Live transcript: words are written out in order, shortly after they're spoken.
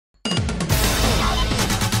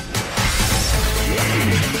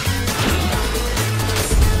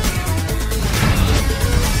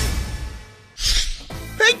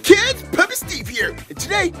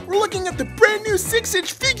Today, we're looking at the brand new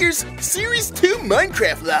 6-inch figures Series 2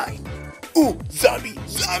 Minecraft line. Ooh, zombie!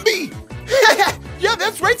 Yeah,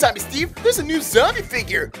 that's right, Zombie Steve. There's a new zombie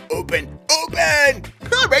figure. Open! All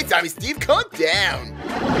right, Zombie Steve, calm down.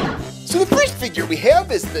 So the first figure we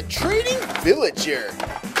have is the Trading Villager.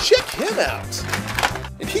 Check him out.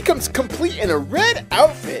 And he comes complete in a red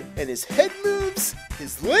outfit, and his head moves,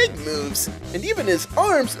 his leg moves, and even his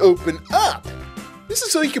arms open up. This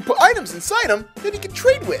is so you can put items inside him that he can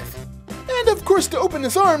trade with. And of course, to open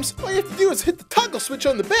his arms, all you have to do is hit the toggle switch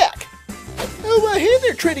on the back. Oh, hey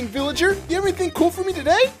there, Trading Villager. You have anything cool for me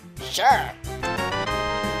today? Sure.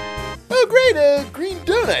 Oh, great, a green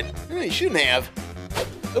donut. You shouldn't have.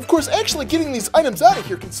 Of course, actually getting these items out of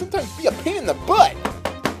here can sometimes be a pain in the butt.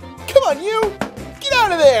 Come on, you! Get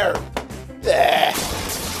out of there!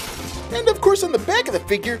 And of course, on the back of the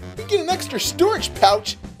figure, you get an extra storage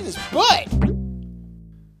pouch in his butt.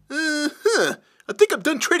 I think I'm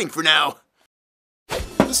done trading for now.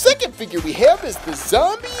 The second figure we have is the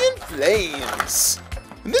Zombie in Flames.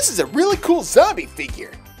 And this is a really cool zombie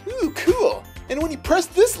figure. Ooh, cool. And when you press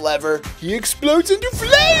this lever, he explodes into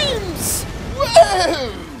flames!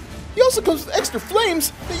 Whoa! He also comes with extra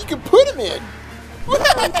flames that you can put him in.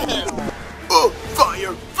 Whoa! Oh,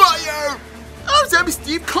 fire! Oh, Zombie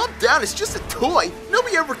Steve, calm down. It's just a toy.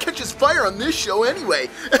 Nobody ever catches fire on this show anyway.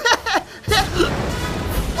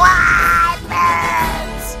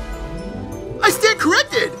 I stand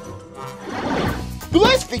corrected! The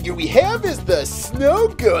last figure we have is the Snow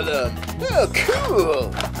Golem. Oh,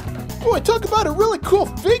 cool! Oh, I talk about a really cool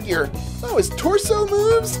figure. Oh, his torso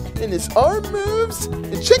moves, and his arm moves.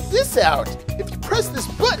 And check this out. If you press this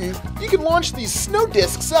button, you can launch these snow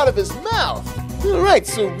discs out of his mouth. All right,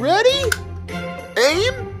 so ready?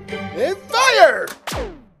 Aim, and fire!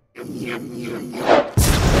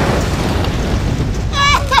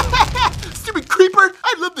 Stupid creeper!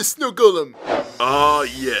 I love the Snow Golem! Ah,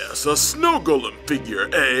 yes, a Snow Golem figure,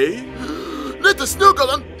 eh? Not the Snow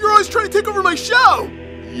Golem! You're always trying to take over my show!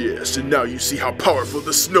 Yes, and now you see how powerful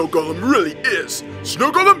the Snow Golem really is.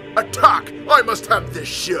 Snow Golem, attack! I must have this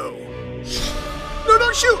show. No,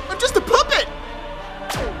 don't shoot! I'm just a puppet!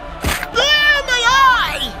 Ah, my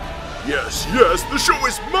eye! Yes, the show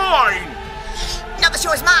is mine! No, the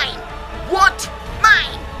show is mine. What?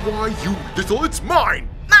 Mine. Why, you little, it's mine!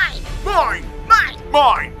 Mine. Mine! Mine.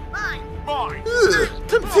 Mine! Mine. Mine! Ugh,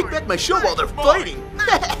 time to take back my show while they're fighting.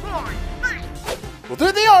 Mine. Well,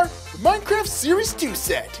 there they are, the Minecraft Series 2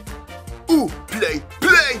 set. Ooh, play!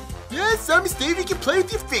 Yes, Zombie Steve, you can play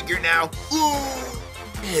with your figure now. Ooh.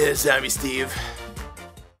 Yeah, Zombie Steve.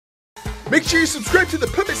 Make sure you subscribe to the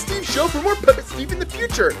Puppet Steve Show for more Puppet Steve in the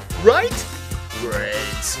future, right?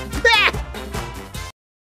 Great.